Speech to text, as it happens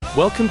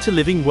Welcome to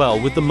Living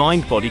Well with the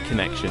Mind-Body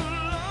Connection.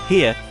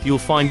 Here, you'll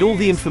find all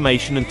the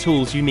information and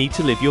tools you need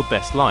to live your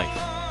best life.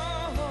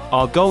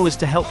 Our goal is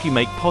to help you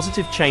make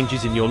positive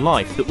changes in your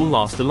life that will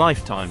last a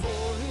lifetime.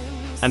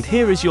 And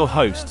here is your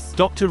host,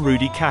 Dr.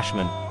 Rudy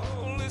Cashman.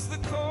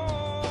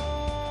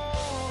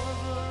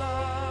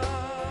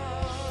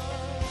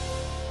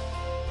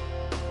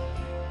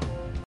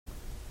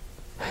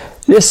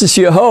 This is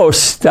your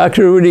host,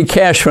 Dr. Rudy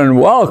Cashman.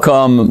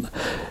 Welcome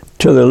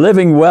to the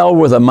Living Well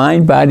with a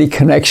Mind-Body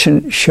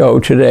Connection show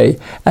today.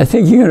 I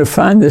think you're going to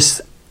find this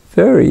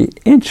very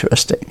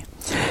interesting.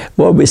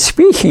 What we're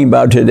speaking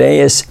about today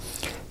is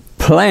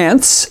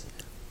plants,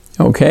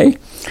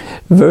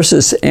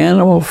 versus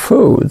animal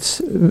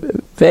foods.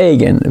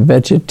 Vegan,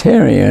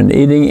 vegetarian,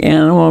 eating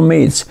animal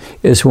meats.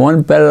 Is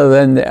one better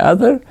than the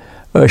other?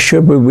 Or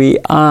should we be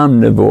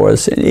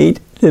omnivores and eat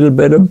a little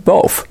bit of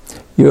both?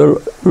 You'll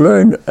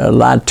learn a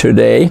lot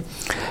today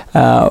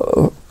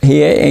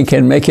here and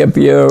can make up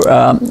your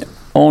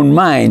own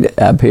mind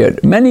up here.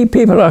 Many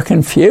people are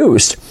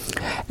confused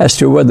as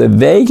to whether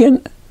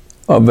vegan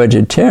or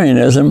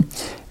vegetarianism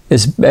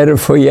is better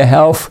for your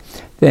health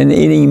than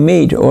eating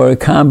meat or a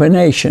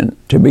combination,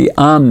 to be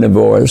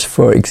omnivores,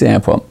 for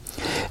example.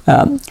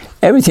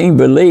 Everything you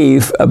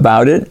believe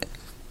about it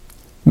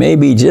may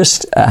be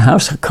just a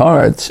house of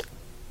cards.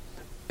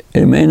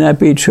 It may not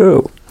be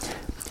true.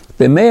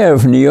 The mayor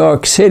of New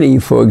York City,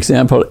 for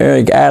example,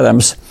 Eric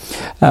Adams,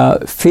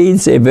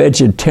 feeds a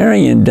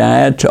vegetarian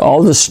diet to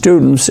all the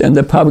students in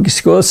the public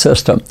school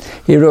system.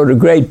 He wrote a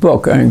great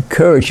book. I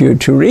encourage you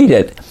to read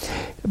it.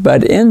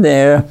 But in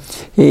there,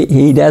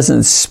 he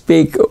doesn't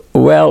speak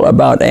well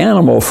about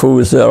animal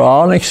foods at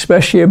all, and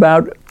especially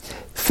about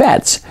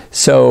fats.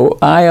 So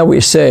I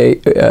always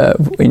say,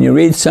 when you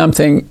read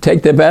something,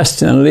 take the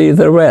best and leave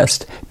the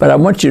rest. But I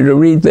want you to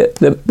read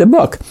the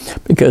book,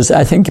 because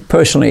I think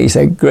personally he's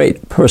a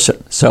great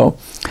person. So,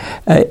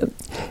 and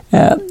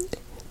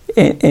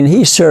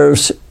he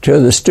serves to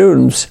the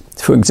students,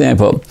 for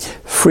example,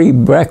 free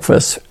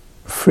breakfast,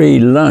 free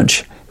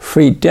lunch,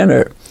 free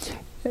dinner,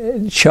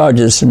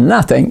 charges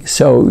nothing.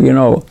 So,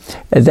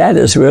 that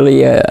is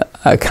really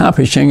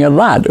accomplishing a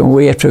lot, and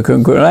we have to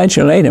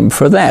congratulate him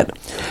for that.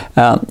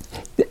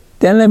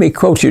 Then let me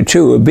quote you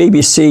too. A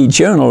BBC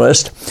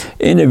journalist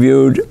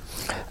interviewed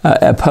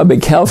a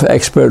public health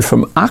expert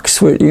from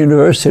Oxford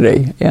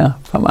University,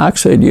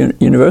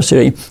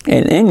 University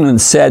in England,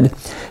 said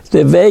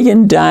the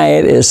vegan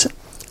diet is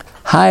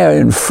higher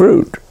in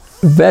fruit,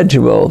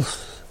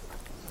 vegetables,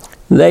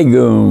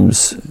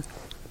 legumes,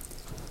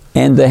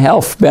 and the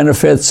health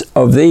benefits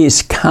of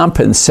these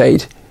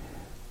compensate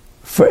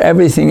for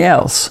everything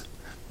else.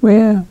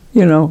 Well,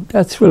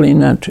 that's really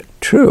not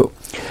true.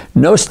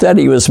 No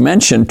study was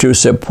mentioned to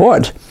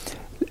support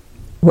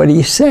what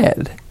he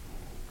said.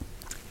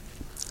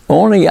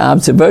 Only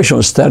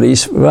observational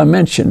studies were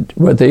mentioned,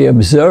 what they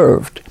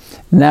observed,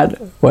 not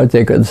what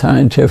they could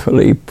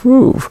scientifically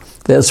prove.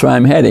 That's where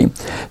I'm heading.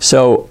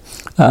 So,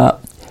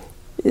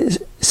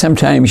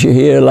 sometimes you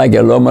hear, like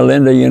at Loma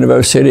Linda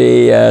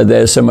University,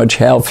 there's so much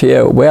health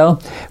here.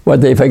 Well,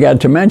 what they forgot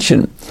to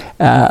mention,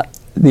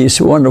 these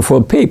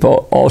wonderful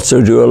people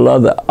also do a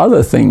lot of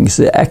other things.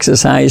 They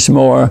exercise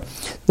more,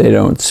 they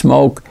don't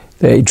smoke,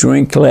 they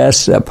drink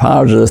less, they're a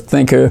positive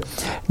thinker,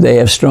 they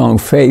have strong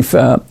faith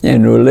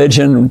in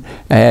religion,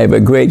 they have a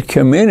great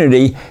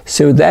community,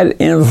 so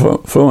that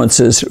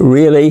influences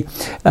really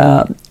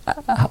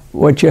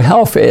what your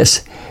health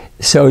is.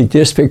 So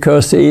just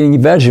because they're eating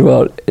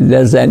vegetable,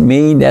 does that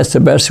mean that's the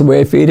best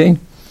way of eating?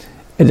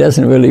 It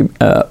doesn't really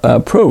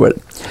prove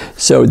it.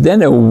 So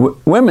then a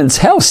women's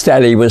health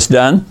study was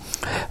done,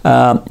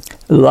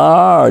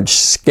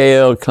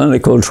 large-scale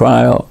clinical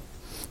trial,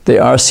 the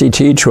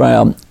RCT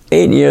trial,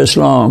 8 years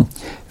long,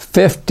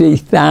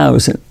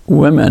 50,000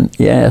 women,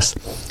 yes.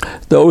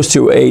 Those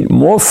who ate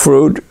more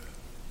fruit,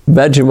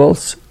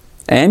 vegetables,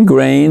 and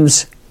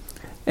grains,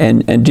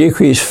 and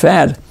decreased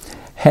fat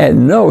had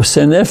no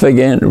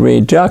significant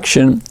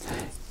reduction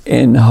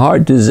in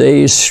heart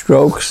disease,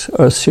 strokes,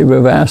 or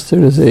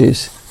cerebrovascular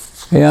disease.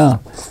 Yeah,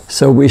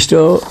 so we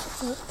still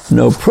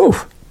no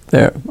proof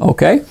there,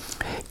 okay?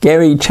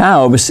 Gary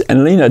Taubes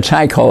and Lena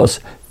Teichholz,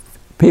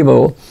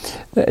 people,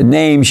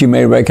 names you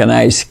may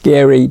recognize,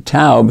 Gary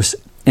Taubes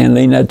and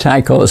Lena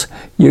Teichholz.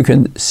 You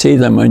can see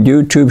them on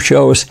YouTube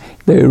shows.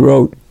 They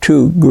wrote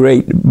 2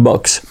 great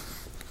books,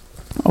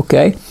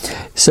 okay?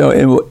 So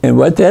and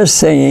what they're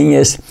saying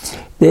is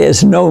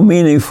there's no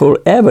meaningful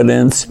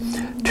evidence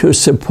to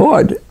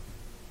support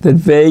that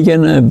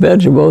vegan and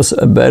vegetables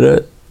are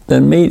better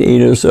than meat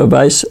eaters or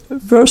vice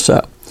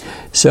versa.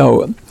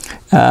 So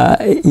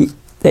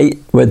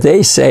what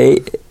they say,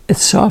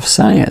 it's soft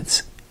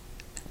science.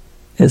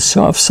 It's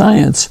soft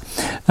science.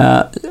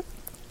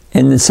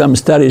 And some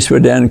studies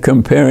were done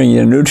comparing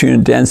the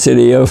nutrient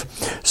density of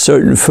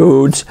certain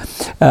foods,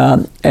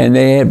 and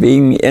they have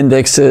eating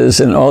indexes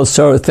and all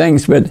sorts of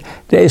things, but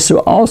they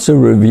also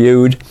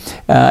reviewed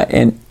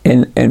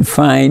and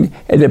find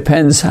it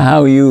depends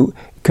how you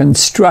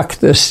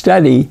construct the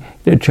study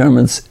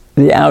determines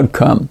the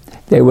outcome.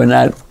 They were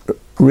not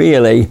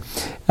really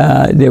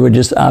They were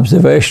just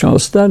observational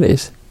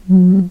studies.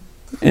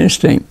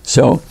 Interesting.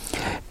 So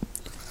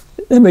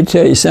let me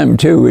tell you something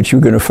too, which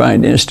you're going to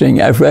find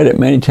interesting. I've read it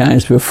many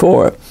times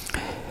before.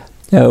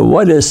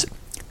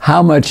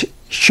 How much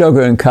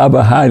sugar and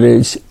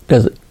carbohydrates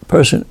does a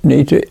person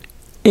need to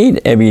eat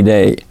every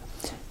day?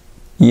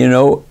 You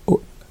know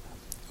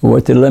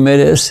what the limit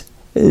is?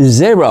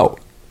 0.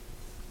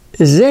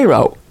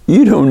 0.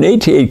 You don't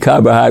need to eat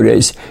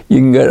carbohydrates. You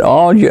can get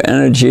all your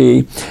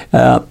energy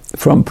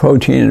from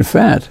protein and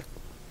fat.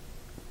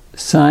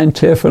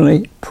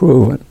 Scientifically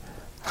proven.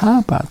 How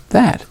about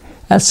that?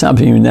 That's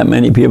something that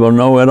many people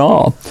know at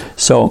all.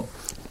 So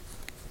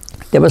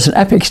there was an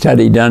epic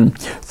study done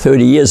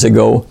 30 years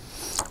ago.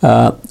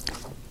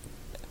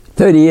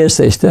 30 years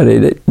they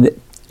studied it,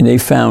 and they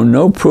found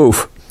no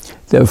proof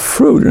that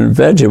fruit and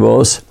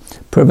vegetables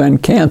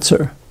prevent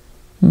cancer.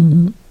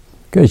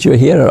 Because you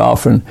hear it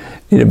often,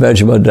 eat a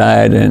vegetable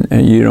diet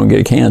and you don't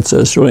get cancer.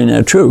 It's really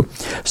not true.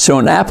 So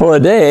an apple a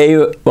day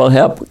will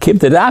help keep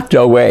the doctor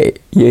away.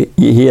 You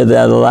hear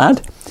that a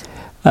lot.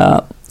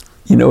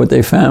 You know what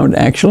they found,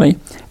 actually?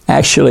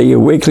 Actually, a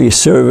weekly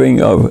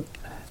serving of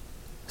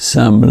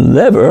some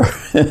liver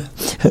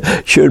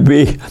should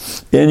be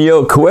in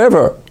your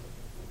quiver.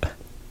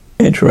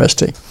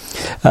 Interesting.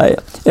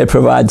 It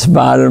provides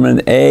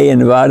vitamin A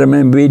and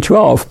vitamin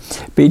B12.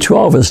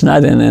 B12 is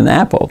not in an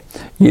apple.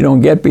 You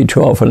don't get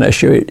B12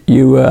 unless you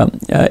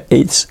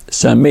eat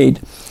some meat.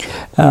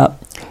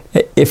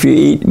 If you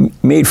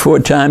eat meat 4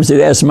 times, it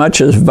has as much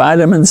as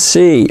vitamin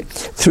C,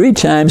 3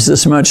 times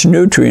as much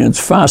nutrients,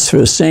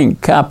 phosphorus,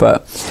 zinc,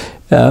 copper,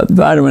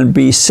 vitamin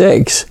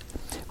B6.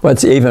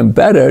 What's even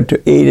better,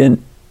 to eat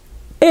an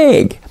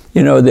egg.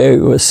 You know, they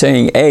were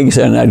saying eggs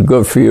are not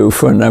good for you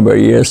for a number of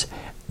years.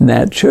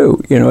 Not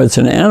true. You know, it's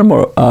an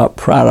animal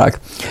product.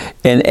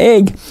 An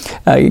egg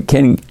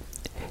can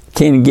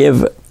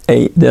give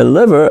the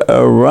liver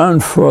a run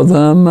for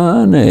the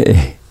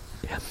money.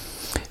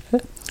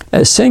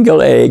 A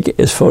single egg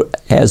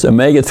has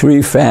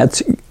omega-3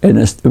 fats,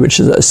 which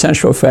is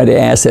essential fatty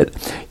acid.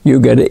 You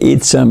got to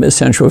eat some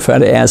essential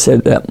fatty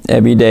acid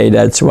every day.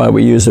 That's why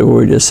we use the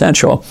word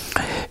essential.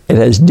 It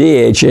has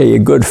DHA, a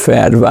good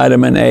fat,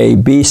 vitamin A,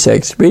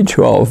 B6,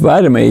 B12,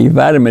 vitamin E,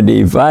 vitamin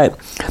D,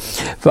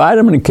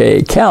 vitamin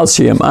K,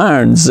 calcium,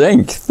 iron,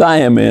 zinc,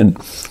 thiamine,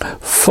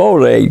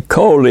 folate,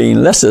 choline,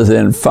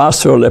 lecithin,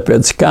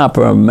 phospholipids,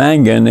 copper,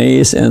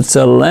 manganese, and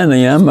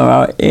selenium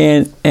are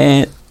in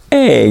an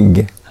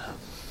egg.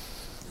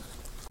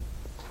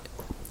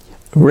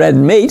 Red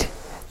meat,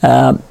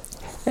 a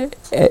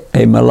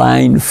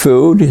maligned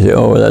food,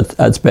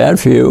 that's bad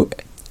for you,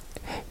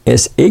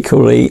 is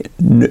equally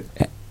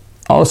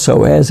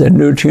also has a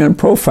nutrient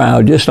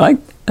profile, just like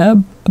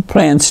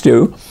plants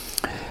do.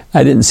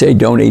 I didn't say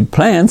don't eat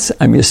plants.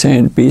 I'm just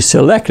saying be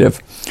selective.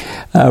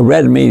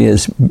 Red meat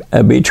is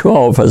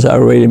B12, as I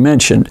already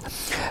mentioned,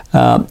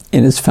 and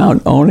it's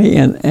found only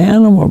in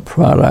animal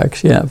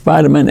products. Yeah,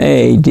 vitamin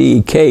A,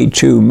 D,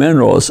 K2,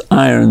 minerals,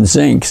 iron,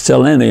 zinc,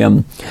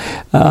 selenium,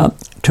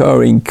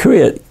 taurine,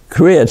 creatine,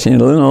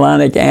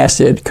 linolenic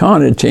acid,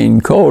 carnitine,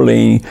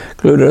 choline,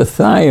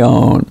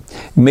 glutathione.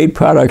 Meat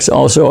products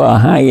also are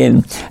high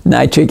in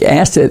nitric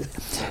acid,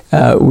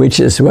 which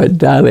is what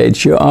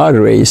dilates your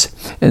arteries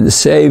and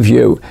saves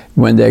you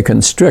when they're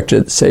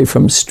constricted, say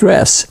from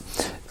stress.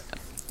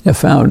 They're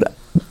found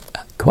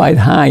quite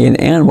high in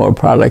animal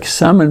products,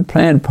 some in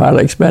plant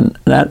products, but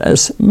not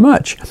as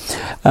much.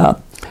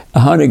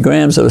 100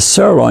 grams of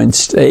sirloin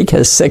steak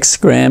has 6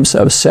 grams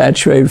of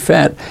saturated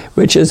fat,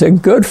 which is a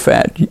good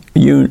fat.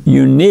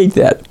 You need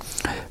that.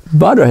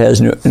 Butter has,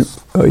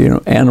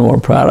 animal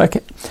product,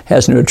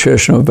 has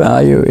nutritional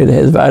value. It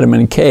has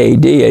vitamin K,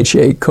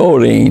 DHA,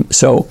 choline.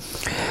 So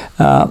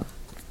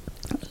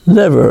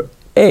liver,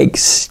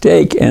 eggs,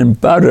 steak,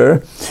 and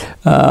butter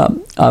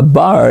are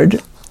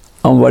barred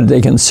on what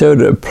they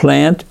consider a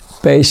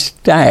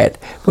plant-based diet.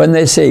 When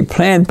they say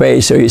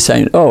plant-based, are you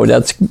saying, oh,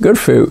 that's good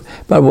for you?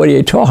 But what are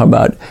you talking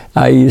about?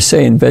 Are you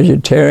saying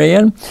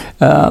vegetarian?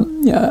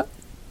 Or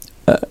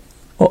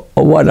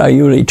what are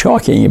you really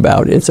talking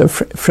about? It's a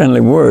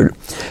friendly word.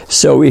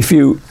 So if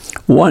you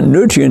want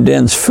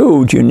nutrient-dense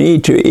food, you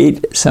need to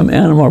eat some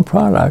animal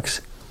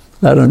products.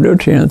 A lot of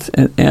nutrients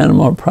in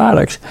animal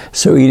products.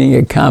 So eating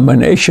a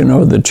combination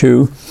of the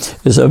two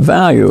is of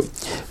value.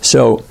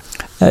 So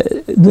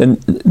the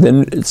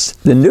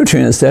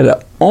nutrients that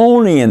are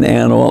only in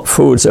animal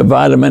foods are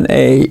vitamin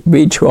A,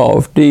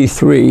 B12,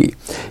 D3,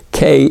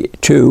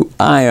 K2,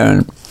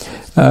 iron,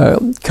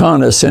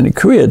 carnosine,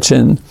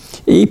 creatine,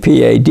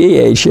 EPA,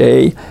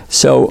 DHA.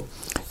 So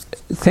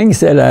things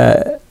that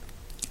are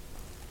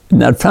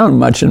not found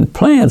much in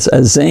plants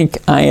are zinc,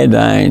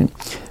 iodine,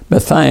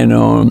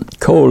 methionine,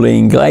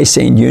 choline,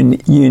 glycine.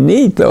 You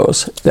need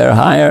those. They're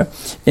higher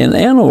in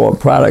animal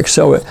products.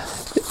 So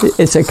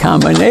it's a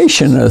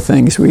combination of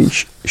things we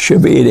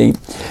should be eating.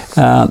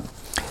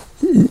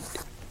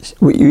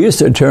 We use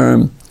the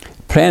term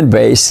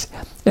plant-based.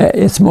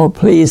 It's more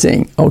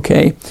pleasing,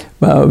 okay?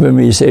 Well, when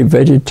we say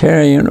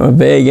vegetarian or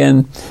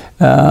vegan,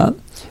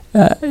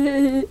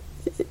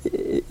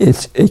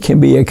 it can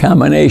be a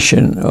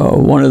combination or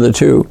one of the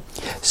two.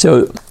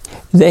 So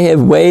they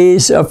have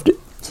ways of,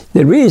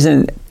 the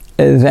reason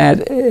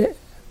that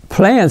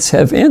plants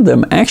have in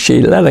them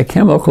actually a lot of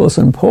chemicals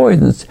and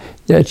poisons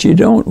that you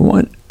don't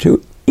want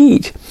to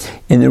eat.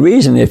 And the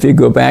reason, if you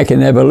go back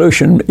in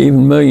evolution,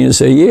 even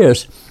millions of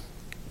years,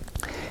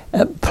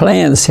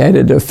 plants had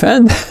to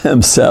defend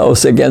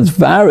themselves against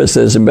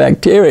viruses and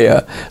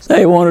bacteria.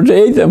 They wanted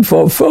to eat them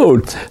for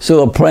food.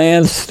 So the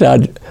plants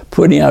started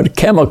putting out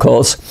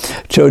chemicals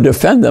to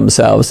defend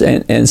themselves.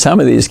 And some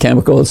of these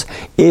chemicals,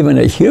 even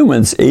if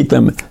humans eat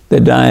them, they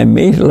die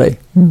immediately.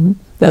 Mm-hmm.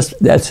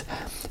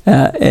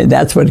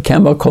 That's what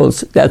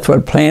chemicals, that's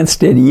what plants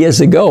did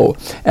years ago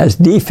as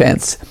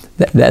defense.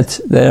 That's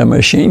their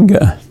machine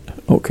gun,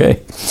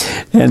 okay?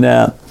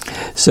 And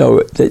so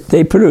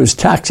they produce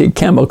toxic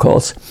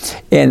chemicals,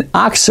 and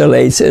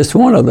oxalates is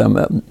one of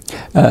them,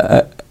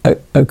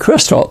 a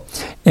crystal,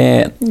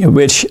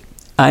 which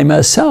I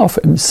myself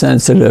am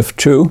sensitive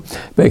to,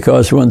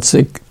 because once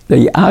the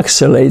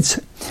oxalates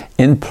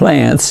in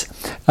plants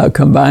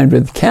combined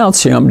with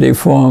calcium, they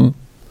form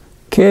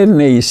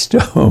kidney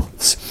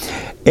stones.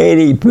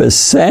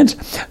 80%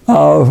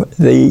 of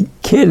the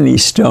kidney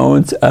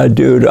stones are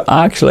due to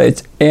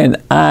oxalates, and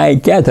I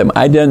get them.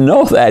 I didn't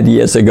know that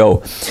years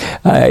ago.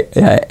 I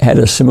had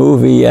a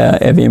smoothie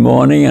every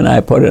morning, and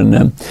I put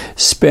in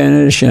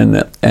spinach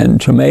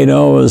and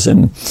tomatoes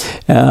and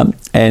a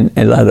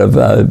lot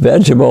of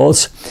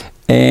vegetables,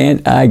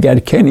 and I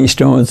got kidney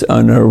stones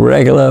on a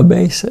regular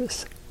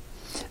basis.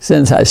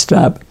 Since I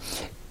stopped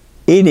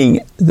eating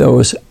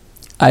those,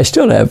 I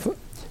still have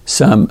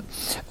some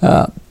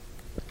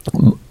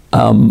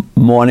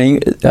morning,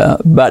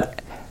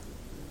 but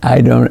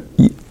I don't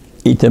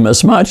eat them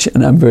as much,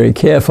 and I'm very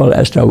careful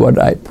as to what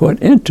I put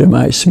into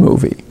my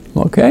smoothie,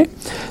 okay?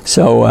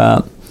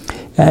 So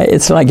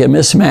it's like a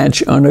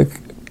mismatch on a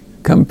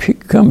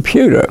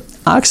computer.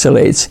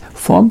 Oxalates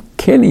form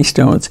kidney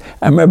stones.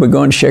 I remember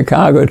going to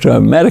Chicago to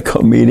a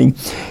medical meeting,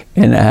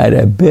 and I had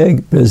a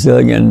big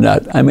Brazilian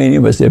nut. I mean, it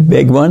was a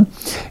big one.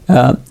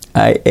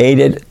 I ate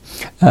it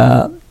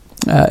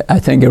I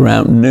think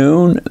around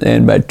noon,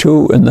 and by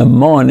 2 in the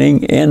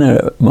morning in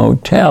a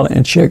motel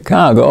in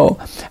Chicago,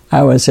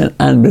 I was in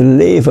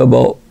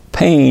unbelievable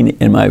pain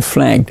in my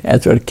flank.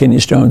 That's what kidney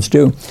stones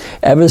do.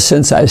 Ever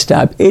since I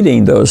stopped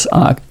eating those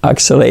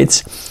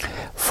oxalates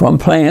from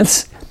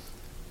plants,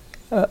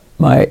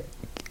 my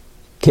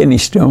kidney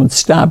stones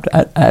stopped.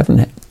 I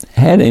haven't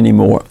had any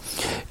more.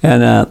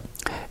 And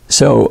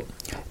so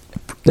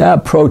there are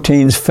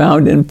proteins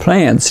found in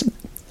plants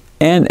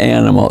and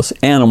animals.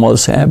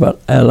 Animals have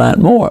a lot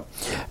more.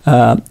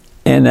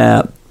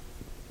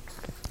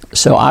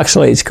 So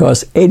oxalates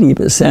cause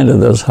 80% of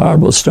those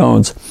horrible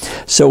stones.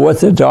 So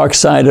what's the dark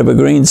side of a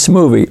green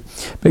smoothie?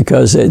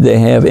 Because they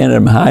have in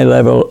them high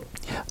level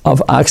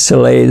of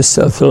oxalates,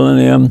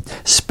 selenium.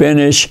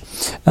 Spinach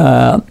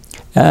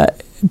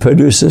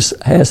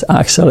has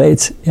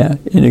oxalates,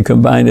 and you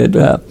combine it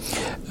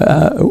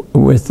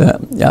with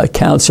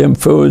calcium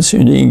foods,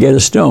 and you can get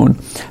a stone.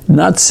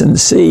 Nuts and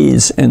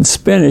seeds and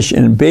spinach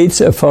and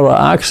beets are full of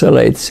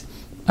oxalates.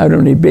 I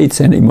don't eat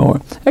beets anymore.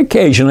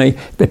 Occasionally,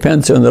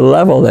 depends on the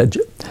level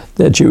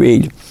that you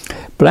eat.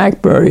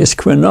 Blackberries,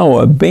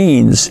 quinoa,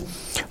 beans,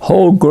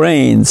 whole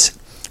grains.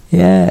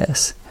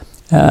 Yes.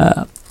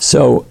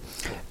 So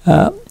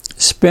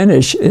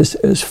spinach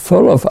is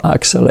full of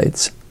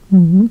oxalates.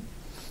 Mm-hmm.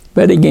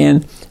 But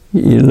again, a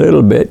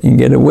little bit, you can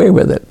get away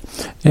with it.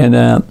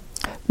 And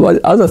what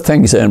other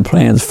things are in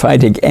plants?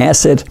 Phytic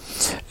acid.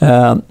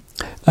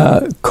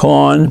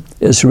 Corn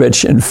is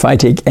rich in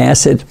phytic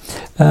acid,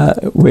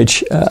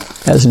 which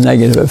has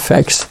negative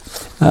effects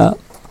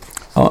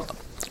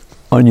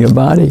on your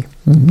body.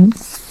 Mm-hmm.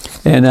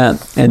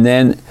 And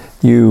then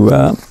you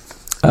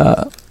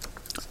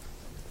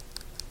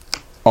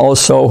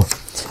also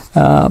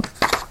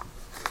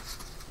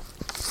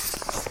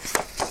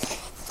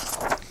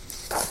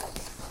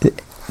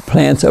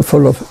plants are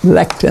full of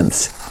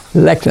lectins.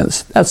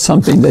 Lectins, that's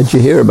something that you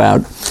hear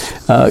about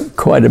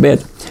quite a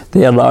bit.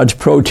 They are large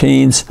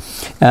proteins,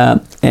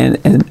 and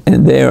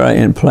they are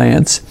in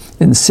plants,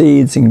 in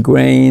seeds and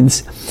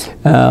grains,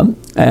 and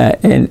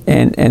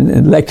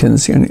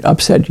lectins can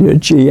upset your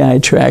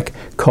GI tract,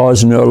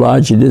 cause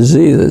neurologic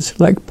diseases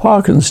like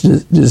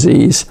Parkinson's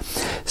disease.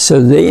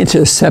 So they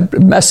intercept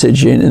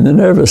messaging in the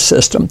nervous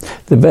system,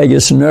 the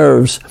vagus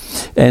nerves,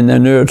 and the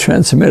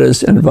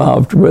neurotransmitters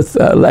involved with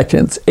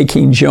lectins,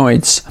 aching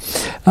joints,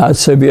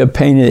 severe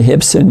pain in the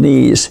hips and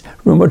knees,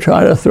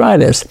 rheumatoid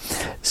arthritis.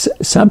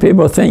 Some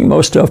people think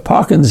most of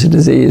Parkinson's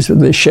disease, when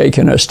they're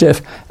shaken or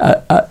stiff,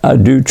 are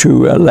due to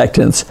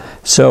lectins.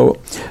 So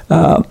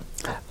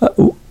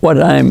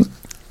what I'm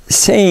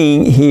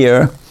saying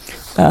here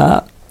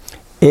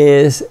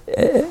is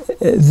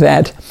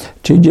that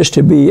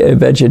to be a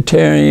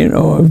vegetarian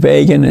or a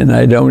vegan, and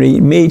I don't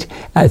eat meat,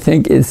 I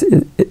think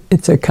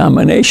it's a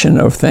combination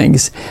of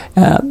things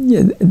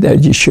that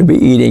you should be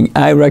eating.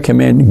 I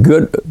recommend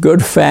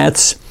good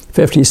fats,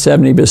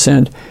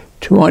 50-70%,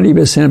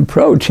 20%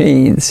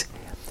 proteins,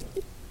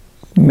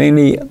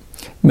 mainly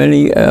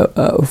many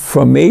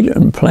from meat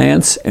and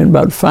plants, and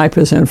about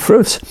 5%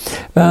 fruits,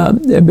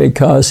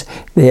 because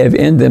they have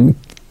in them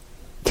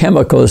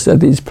chemicals that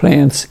these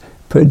plants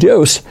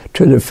produce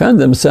to defend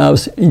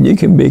themselves, and you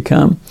can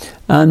become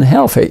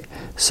unhealthy.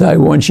 So I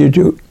want you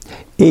to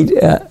eat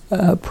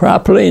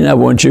properly, and I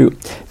want you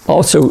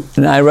also,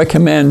 and I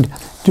recommend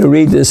to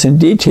read this in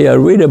detail,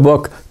 read a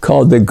book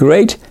called The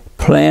Great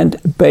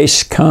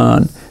Plant-Based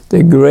Con,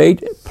 The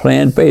Great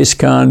Plant-Based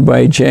Con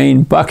by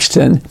Jane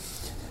Buxton.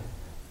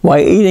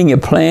 Why eating a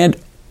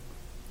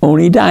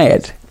plant-only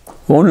diet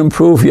won't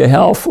improve your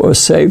health or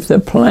save the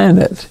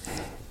planet.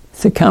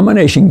 It's a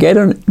combination. Get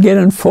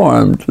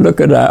informed.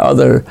 Look at our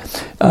other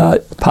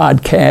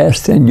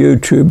podcasts and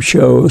YouTube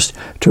shows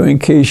to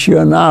increase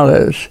your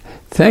knowledge.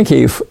 Thank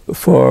you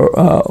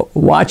for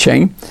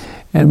watching,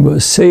 and we'll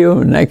see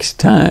you next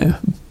time.